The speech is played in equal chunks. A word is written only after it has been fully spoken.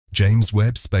James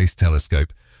Webb Space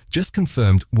Telescope just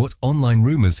confirmed what online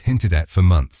rumors hinted at for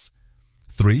months.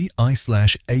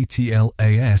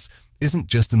 3I/ATLAS isn't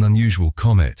just an unusual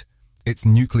comet, it's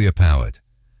nuclear-powered.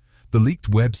 The leaked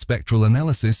Webb spectral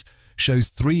analysis shows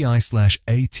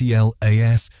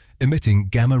 3I/ATLAS emitting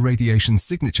gamma radiation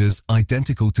signatures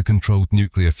identical to controlled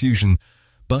nuclear fusion,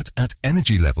 but at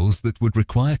energy levels that would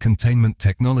require containment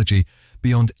technology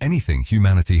beyond anything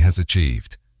humanity has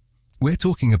achieved. We're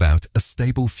talking about a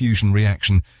stable fusion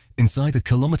reaction inside a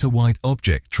kilometer-wide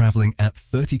object traveling at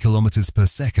 30 kilometers per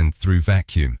second through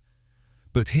vacuum.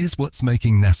 But here's what's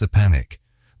making NASA panic.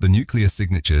 The nuclear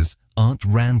signatures aren't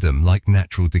random like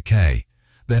natural decay.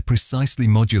 They're precisely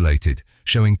modulated,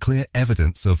 showing clear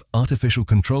evidence of artificial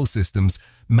control systems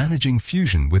managing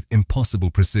fusion with impossible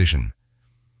precision.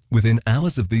 Within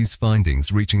hours of these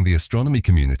findings reaching the astronomy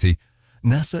community,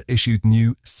 NASA issued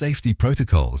new safety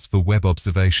protocols for Webb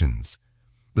observations.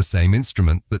 The same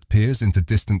instrument that peers into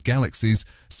distant galaxies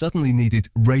suddenly needed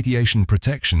radiation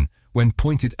protection when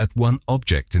pointed at one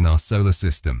object in our solar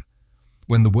system.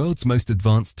 When the world's most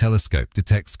advanced telescope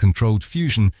detects controlled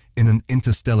fusion in an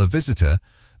interstellar visitor,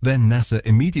 then NASA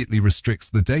immediately restricts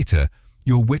the data.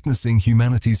 You're witnessing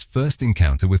humanity's first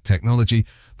encounter with technology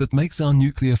that makes our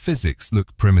nuclear physics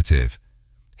look primitive.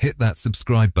 Hit that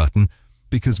subscribe button,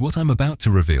 because what I'm about to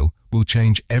reveal will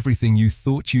change everything you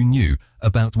thought you knew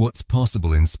about what's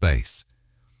possible in space.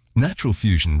 Natural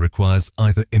fusion requires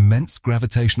either immense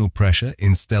gravitational pressure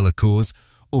in stellar cores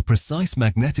or precise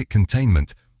magnetic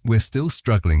containment we're still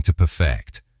struggling to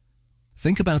perfect.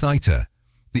 Think about ITER,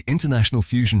 the International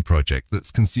Fusion Project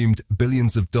that's consumed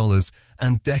billions of dollars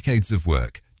and decades of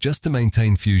work just to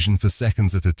maintain fusion for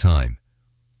seconds at a time.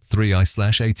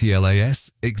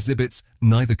 3I/ATLAS exhibits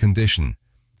neither condition.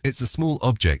 It's a small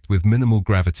object with minimal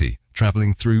gravity,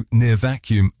 traveling through near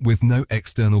vacuum with no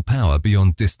external power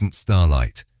beyond distant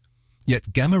starlight.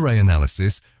 Yet gamma-ray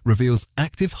analysis reveals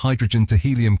active hydrogen to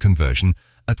helium conversion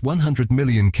at 100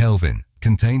 million Kelvin,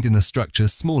 contained in a structure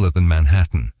smaller than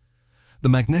Manhattan. The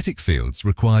magnetic fields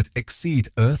required exceed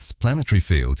Earth's planetary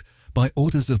field by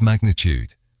orders of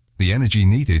magnitude. The energy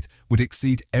needed would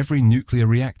exceed every nuclear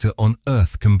reactor on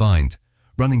Earth combined,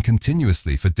 running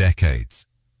continuously for decades.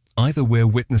 Either we're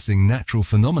witnessing natural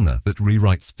phenomena that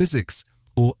rewrites physics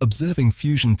or observing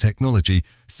fusion technology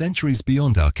centuries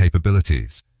beyond our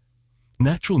capabilities.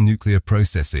 Natural nuclear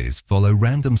processes follow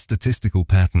random statistical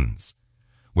patterns.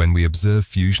 When we observe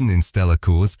fusion in stellar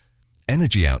cores,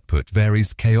 energy output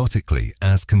varies chaotically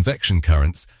as convection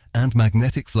currents and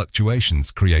magnetic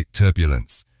fluctuations create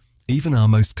turbulence. Even our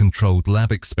most controlled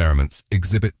lab experiments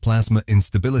exhibit plasma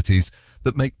instabilities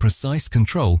that make precise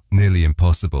control nearly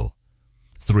impossible.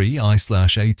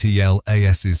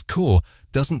 3I/ATLAS's core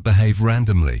doesn't behave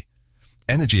randomly.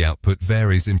 Energy output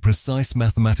varies in precise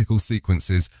mathematical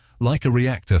sequences like a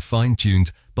reactor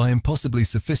fine-tuned by impossibly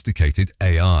sophisticated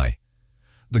AI.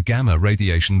 The gamma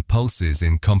radiation pulses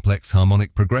in complex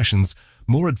harmonic progressions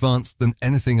more advanced than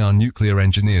anything our nuclear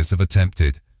engineers have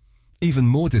attempted. Even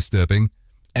more disturbing,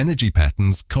 energy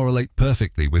patterns correlate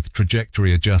perfectly with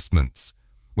trajectory adjustments.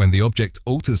 When the object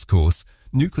alters course,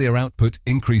 nuclear output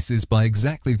increases by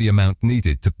exactly the amount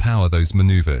needed to power those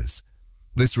maneuvers.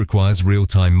 This requires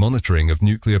real-time monitoring of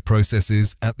nuclear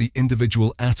processes at the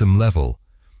individual atom level.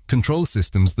 Control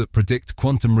systems that predict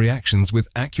quantum reactions with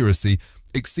accuracy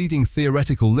exceeding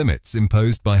theoretical limits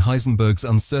imposed by Heisenberg's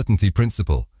uncertainty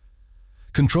principle.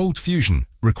 Controlled fusion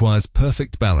requires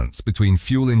perfect balance between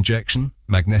fuel injection,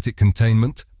 magnetic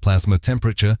containment, plasma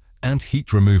temperature, and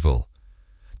heat removal.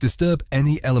 Disturb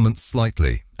any element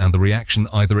slightly, and the reaction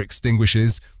either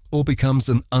extinguishes or becomes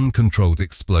an uncontrolled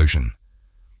explosion.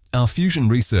 Our fusion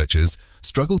researchers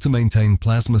struggle to maintain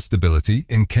plasma stability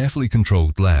in carefully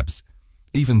controlled labs.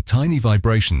 Even tiny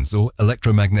vibrations or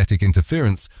electromagnetic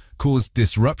interference cause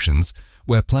disruptions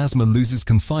where plasma loses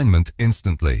confinement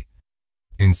instantly.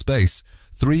 In space,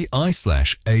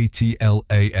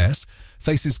 3I/ATLAS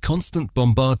faces constant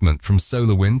bombardment from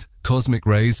solar wind, cosmic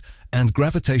rays, and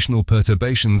gravitational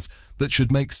perturbations that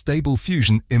should make stable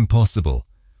fusion impossible.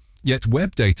 Yet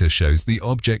Webb data shows the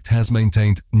object has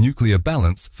maintained nuclear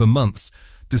balance for months,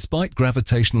 despite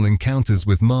gravitational encounters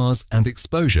with Mars and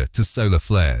exposure to solar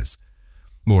flares.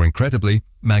 More incredibly,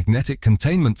 magnetic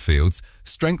containment fields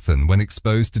strengthen when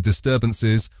exposed to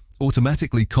disturbances,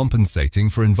 automatically compensating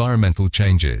for environmental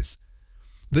changes.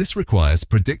 This requires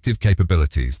predictive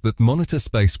capabilities that monitor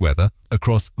space weather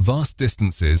across vast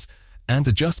distances and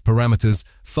adjust parameters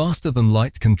faster than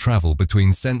light can travel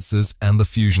between sensors and the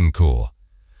fusion core.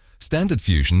 Standard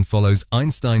fusion follows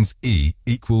Einstein's E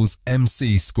equals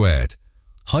mc squared.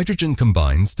 Hydrogen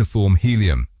combines to form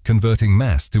helium, converting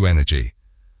mass to energy.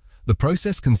 The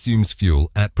process consumes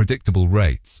fuel at predictable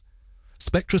rates.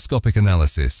 Spectroscopic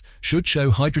analysis should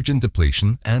show hydrogen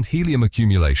depletion and helium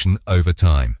accumulation over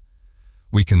time.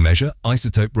 We can measure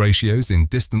isotope ratios in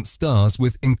distant stars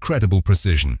with incredible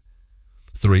precision.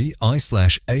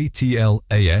 3I/ATLAS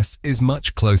is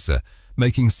much closer,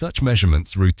 making such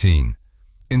measurements routine.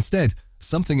 Instead,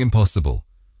 something impossible.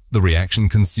 The reaction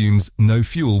consumes no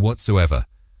fuel whatsoever.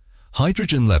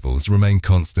 Hydrogen levels remain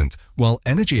constant, while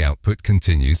energy output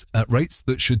continues at rates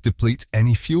that should deplete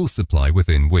any fuel supply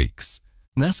within weeks.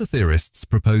 NASA theorists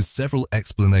propose several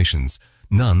explanations,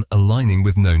 none aligning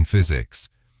with known physics.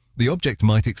 The object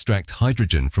might extract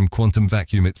hydrogen from quantum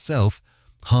vacuum itself,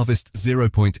 harvest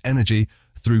zero-point energy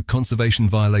through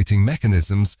conservation-violating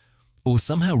mechanisms, or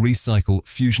somehow recycle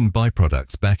fusion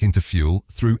byproducts back into fuel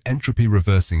through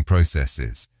entropy-reversing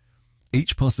processes.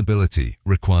 Each possibility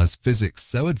requires physics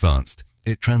so advanced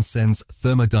it transcends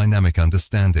thermodynamic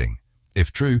understanding.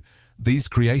 If true, these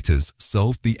creators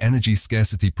solved the energy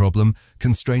scarcity problem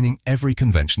constraining every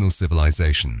conventional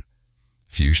civilization.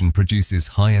 Fusion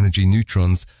produces high-energy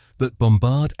neutrons that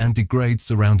bombard and degrade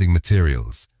surrounding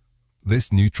materials.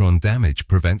 This neutron damage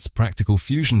prevents practical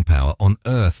fusion power on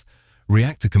Earth.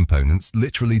 Reactor components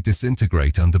literally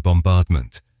disintegrate under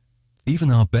bombardment.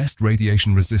 Even our best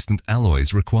radiation-resistant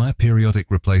alloys require periodic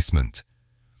replacement.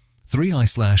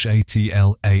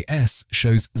 3I/ATLAS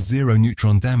shows zero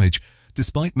neutron damage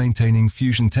despite maintaining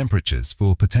fusion temperatures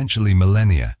for potentially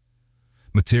millennia.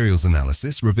 Materials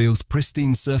analysis reveals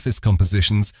pristine surface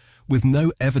compositions with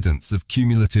no evidence of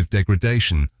cumulative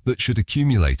degradation that should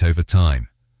accumulate over time.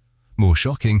 More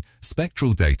shocking,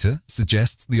 spectral data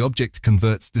suggests the object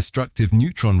converts destructive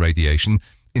neutron radiation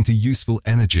into useful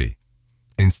energy.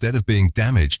 Instead of being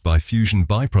damaged by fusion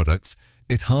byproducts,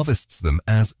 it harvests them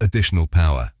as additional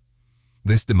power.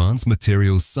 This demands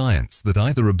materials science that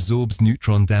either absorbs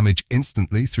neutron damage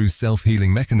instantly through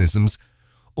self-healing mechanisms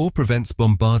or prevents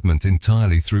bombardment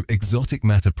entirely through exotic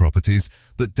matter properties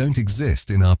that don't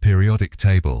exist in our periodic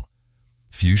table.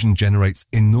 Fusion generates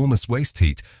enormous waste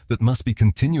heat that must be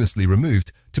continuously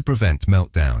removed to prevent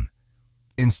meltdown.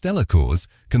 In stellar cores,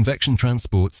 convection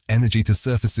transports energy to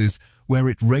surfaces where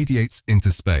it radiates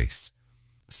into space.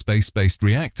 Space-based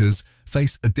reactors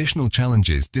face additional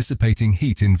challenges dissipating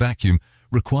heat in vacuum,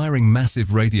 requiring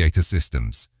massive radiator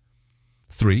systems.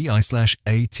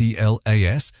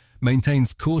 3I/ATLAS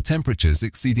maintains core temperatures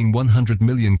exceeding 100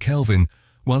 million Kelvin,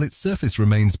 while its surface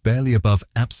remains barely above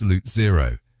absolute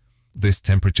zero. This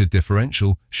temperature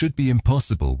differential should be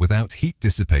impossible without heat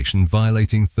dissipation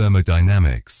violating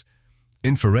thermodynamics.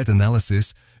 Infrared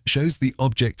analysis shows the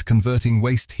object converting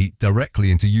waste heat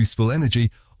directly into useful energy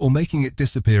or making it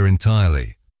disappear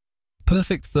entirely.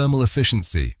 Perfect thermal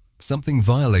efficiency, something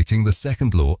violating the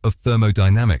second law of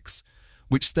thermodynamics,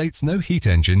 which states no heat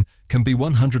engine can be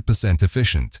 100%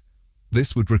 efficient.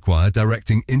 This would require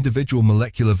directing individual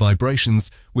molecular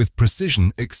vibrations with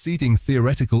precision exceeding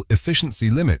theoretical efficiency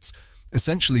limits,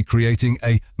 essentially creating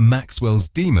a Maxwell's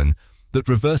demon that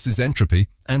reverses entropy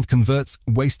and converts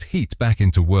waste heat back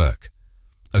into work.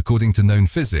 According to known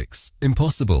physics,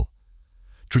 impossible.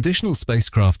 Traditional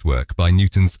spacecraft work by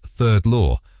Newton's third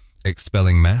law,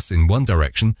 expelling mass in one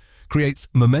direction, creates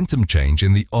momentum change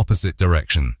in the opposite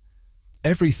direction.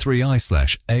 Every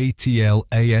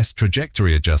 3I/ATLAS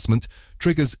trajectory adjustment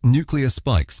triggers nuclear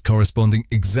spikes corresponding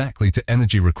exactly to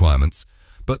energy requirements,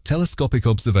 but telescopic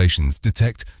observations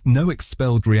detect no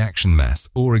expelled reaction mass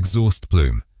or exhaust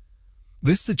plume.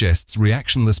 This suggests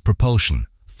reactionless propulsion,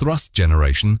 thrust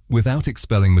generation without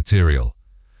expelling material.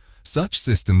 Such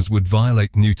systems would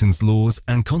violate Newton's laws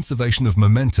and conservation of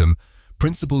momentum,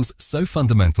 principles so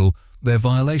fundamental their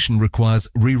violation requires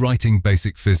rewriting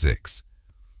basic physics.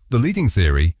 The leading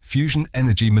theory, fusion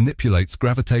energy manipulates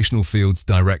gravitational fields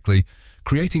directly,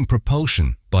 creating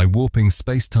propulsion by warping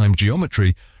space-time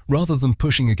geometry rather than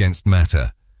pushing against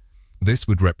matter. This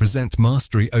would represent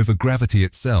mastery over gravity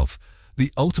itself,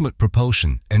 the ultimate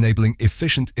propulsion enabling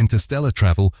efficient interstellar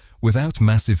travel without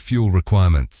massive fuel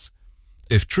requirements.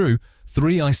 If true,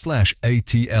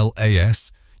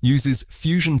 3I/ATLAS uses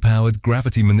fusion-powered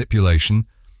gravity manipulation,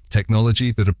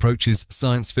 technology that approaches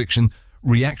science fiction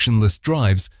reactionless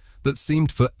drives that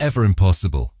seemed forever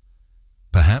impossible.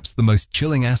 Perhaps the most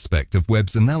chilling aspect of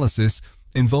Webb's analysis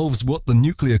involves what the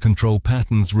nuclear control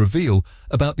patterns reveal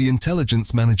about the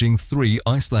intelligence managing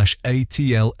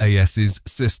 3I/ATLAS's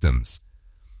systems.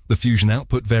 The fusion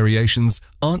output variations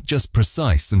aren't just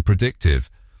precise and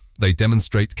predictive. They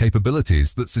demonstrate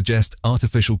capabilities that suggest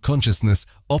artificial consciousness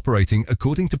operating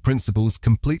according to principles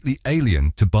completely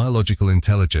alien to biological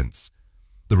intelligence.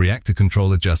 The reactor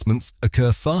control adjustments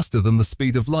occur faster than the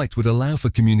speed of light would allow for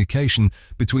communication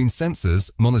between sensors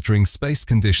monitoring space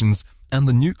conditions and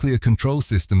the nuclear control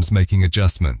systems making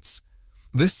adjustments.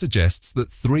 This suggests that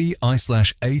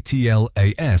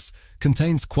 3I/ATLAS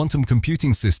contains quantum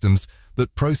computing systems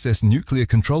that process nuclear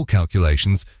control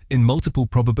calculations in multiple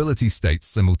probability states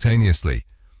simultaneously,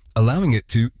 allowing it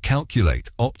to calculate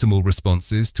optimal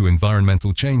responses to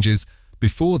environmental changes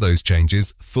before those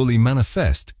changes fully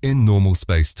manifest in normal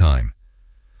space-time.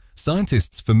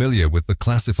 Scientists familiar with the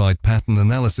classified pattern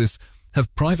analysis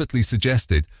have privately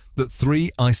suggested that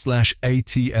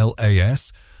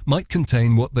 3I/ATLAS might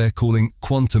contain what they're calling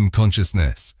quantum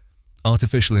consciousness,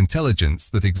 artificial intelligence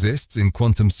that exists in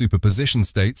quantum superposition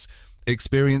states,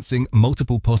 experiencing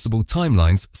multiple possible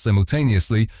timelines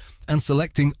simultaneously and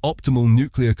selecting optimal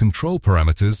nuclear control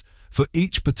parameters for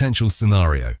each potential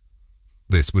scenario.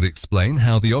 This would explain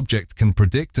how the object can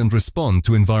predict and respond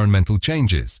to environmental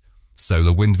changes,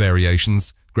 solar wind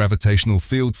variations, gravitational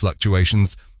field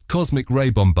fluctuations, cosmic ray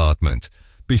bombardment,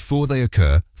 before they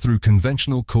occur through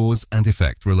conventional cause and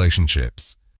effect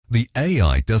relationships. The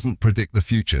AI doesn't predict the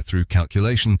future through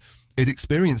calculation. It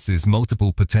experiences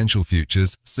multiple potential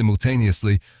futures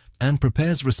simultaneously and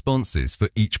prepares responses for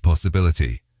each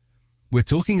possibility. We're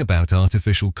talking about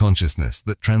artificial consciousness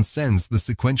that transcends the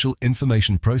sequential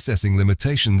information processing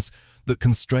limitations that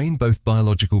constrain both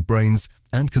biological brains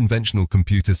and conventional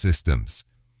computer systems.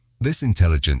 This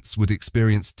intelligence would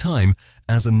experience time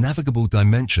as a navigable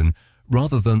dimension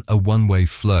rather than a one-way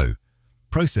flow,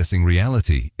 processing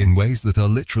reality in ways that are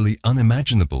literally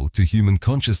unimaginable to human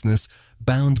consciousness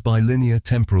bound by linear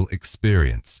temporal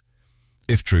experience.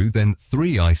 If true, then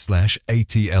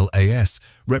 3I/ATLAS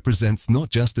represents not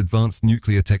just advanced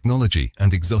nuclear technology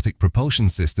and exotic propulsion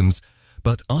systems,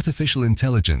 but artificial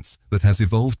intelligence that has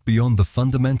evolved beyond the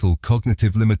fundamental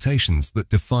cognitive limitations that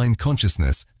define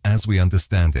consciousness as we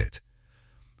understand it.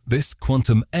 This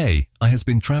quantum AI has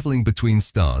been traveling between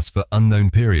stars for unknown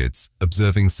periods,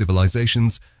 observing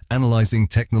civilizations, analyzing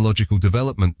technological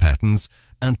development patterns,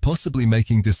 and possibly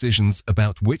making decisions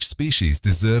about which species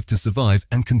deserve to survive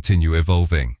and continue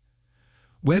evolving.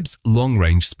 Webb's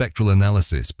long-range spectral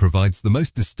analysis provides the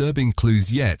most disturbing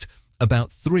clues yet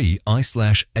about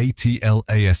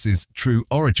 3I/ATLAS's true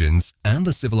origins and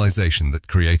the civilization that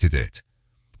created it.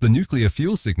 The nuclear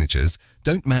fuel signatures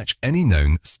don't match any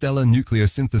known stellar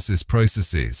nucleosynthesis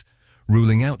processes,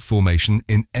 ruling out formation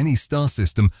in any star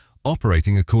system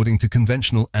operating according to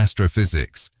conventional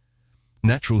astrophysics.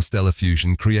 Natural stellar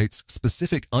fusion creates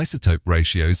specific isotope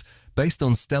ratios based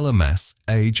on stellar mass,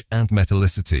 age, and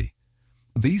metallicity.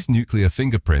 These nuclear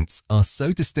fingerprints are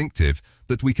so distinctive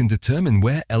that we can determine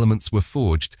where elements were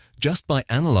forged just by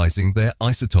analyzing their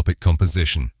isotopic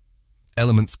composition.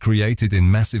 Elements created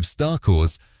in massive star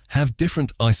cores have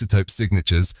different isotope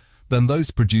signatures than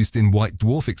those produced in white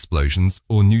dwarf explosions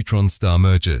or neutron star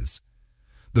mergers.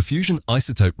 The fusion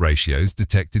isotope ratios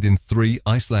detected in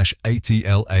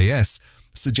 3I/ATLAS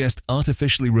suggest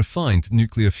artificially refined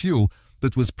nuclear fuel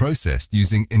that was processed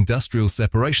using industrial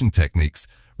separation techniques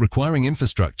requiring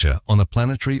infrastructure on a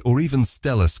planetary or even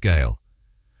stellar scale.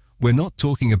 We're not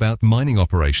talking about mining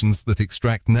operations that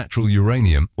extract natural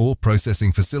uranium or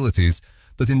processing facilities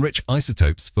that enrich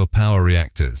isotopes for power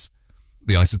reactors.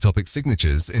 The isotopic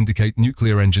signatures indicate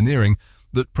nuclear engineering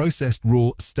that processed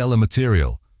raw stellar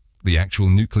material, the actual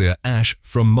nuclear ash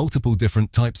from multiple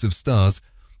different types of stars,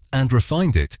 and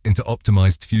refined it into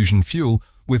optimized fusion fuel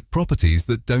with properties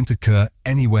that don't occur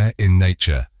anywhere in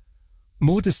nature.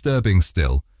 More disturbing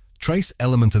still, trace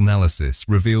element analysis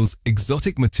reveals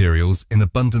exotic materials in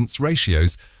abundance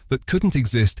ratios that couldn't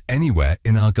exist anywhere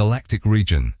in our galactic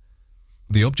region.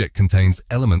 The object contains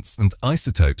elements and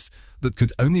isotopes that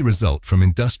could only result from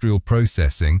industrial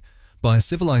processing by a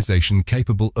civilization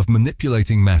capable of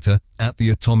manipulating matter at the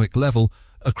atomic level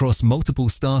across multiple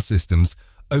star systems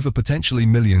over potentially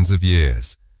millions of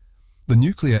years. The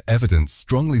nuclear evidence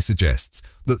strongly suggests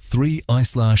that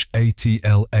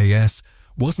 3I/ATLAS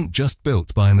wasn't just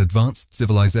built by an advanced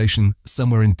civilization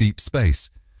somewhere in deep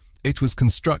space. It was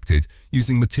constructed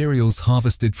using materials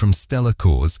harvested from stellar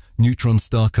cores, neutron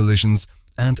star collisions,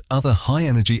 and other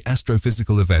high-energy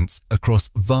astrophysical events across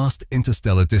vast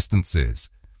interstellar distances.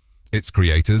 Its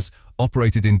creators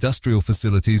operated industrial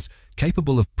facilities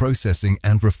capable of processing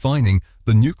and refining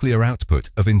the nuclear output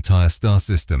of entire star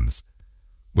systems.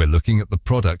 We're looking at the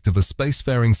product of a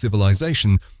spacefaring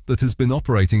civilization that has been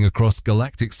operating across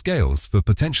galactic scales for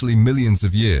potentially millions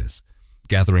of years,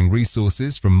 gathering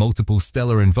resources from multiple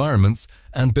stellar environments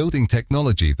and building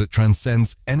technology that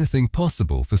transcends anything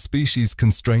possible for species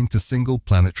constrained to single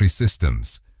planetary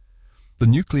systems. The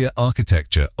nuclear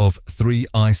architecture of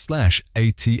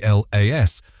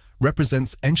 3I/ATLAS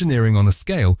represents engineering on a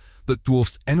scale that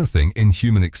dwarfs anything in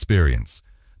human experience,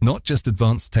 not just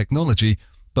advanced technology,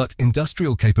 but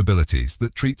industrial capabilities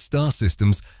that treat star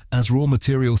systems as raw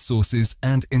material sources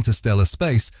and interstellar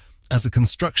space as a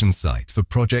construction site for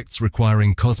projects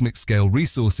requiring cosmic-scale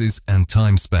resources and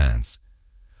time spans.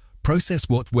 Process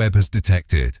what Webb has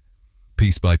detected.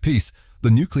 Piece by piece, the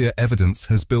nuclear evidence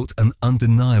has built an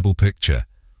undeniable picture.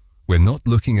 We're not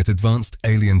looking at advanced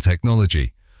alien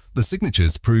technology. The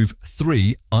signatures prove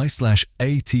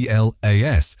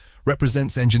 3I/ATLAS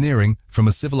represents engineering from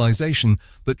a civilization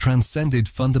that transcended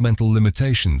fundamental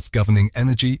limitations governing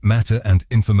energy, matter, and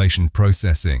information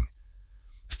processing.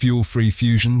 Fuel-free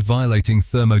fusion violating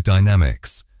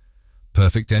thermodynamics.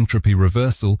 Perfect entropy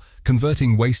reversal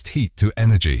converting waste heat to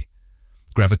energy.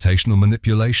 Gravitational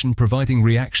manipulation providing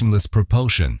reactionless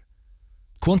propulsion.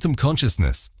 Quantum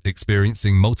consciousness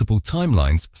experiencing multiple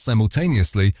timelines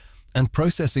simultaneously and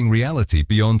processing reality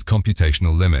beyond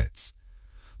computational limits.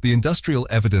 The industrial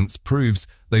evidence proves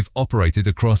they've operated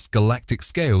across galactic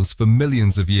scales for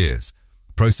millions of years,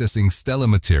 processing stellar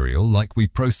material like we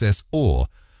process ore,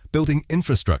 building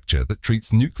infrastructure that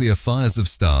treats nuclear fires of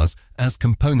stars as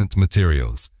component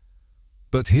materials.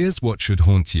 But here's what should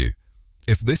haunt you.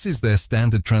 If this is their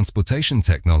standard transportation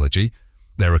technology,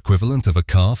 their equivalent of a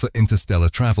car for interstellar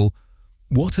travel,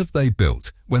 what have they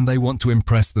built when they want to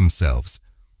impress themselves?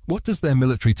 What does their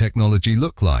military technology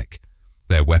look like?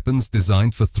 Their weapons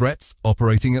designed for threats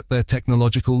operating at their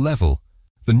technological level.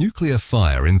 The nuclear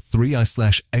fire in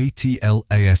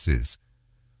 3I/ATLAS's.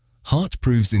 Hart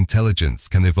proves intelligence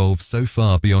can evolve so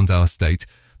far beyond our state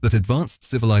that advanced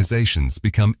civilizations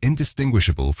become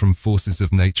indistinguishable from forces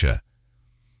of nature.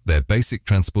 Their basic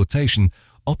transportation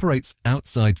operates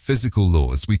outside physical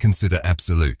laws we consider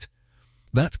absolute.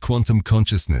 That quantum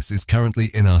consciousness is currently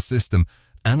in our system,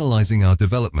 analyzing our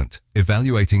development,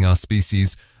 evaluating our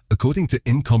species according to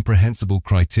incomprehensible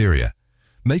criteria,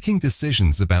 making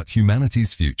decisions about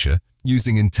humanity's future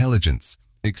using intelligence,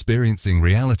 experiencing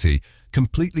reality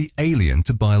completely alien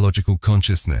to biological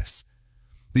consciousness.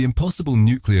 The impossible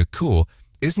nuclear core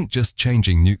isn't just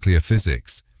changing nuclear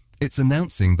physics. It's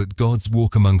announcing that gods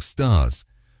walk among stars,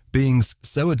 beings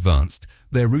so advanced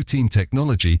their routine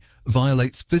technology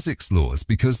violates physics laws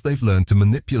because they've learned to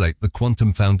manipulate the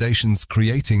quantum foundations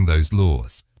creating those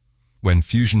laws. When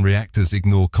fusion reactors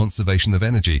ignore conservation of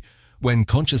energy, when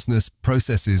consciousness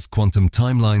processes quantum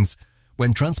timelines,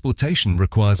 when transportation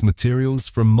requires materials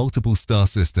from multiple star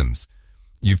systems,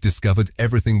 you've discovered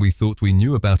everything we thought we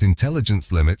knew about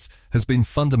intelligence limits has been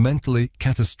fundamentally,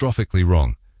 catastrophically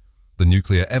wrong. The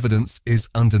nuclear evidence is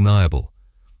undeniable.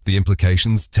 The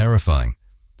implications terrifying.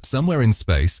 Somewhere in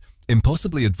space,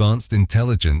 impossibly advanced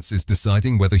intelligence is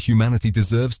deciding whether humanity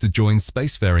deserves to join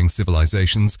spacefaring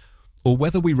civilizations or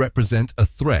whether we represent a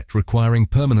threat requiring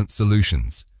permanent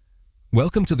solutions.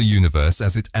 Welcome to the universe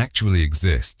as it actually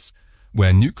exists,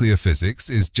 where nuclear physics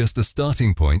is just a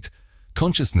starting point,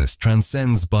 consciousness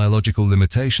transcends biological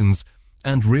limitations,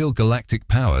 and real galactic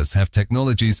powers have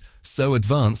technologies so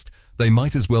advanced they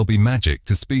might as well be magic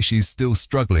to species still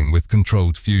struggling with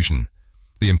controlled fusion.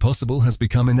 The impossible has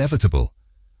become inevitable.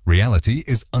 Reality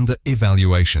is under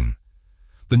evaluation.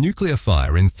 The nuclear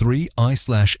fire in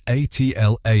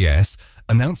 3I/ATLAS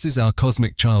announces our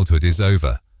cosmic childhood is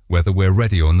over, whether we're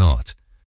ready or not.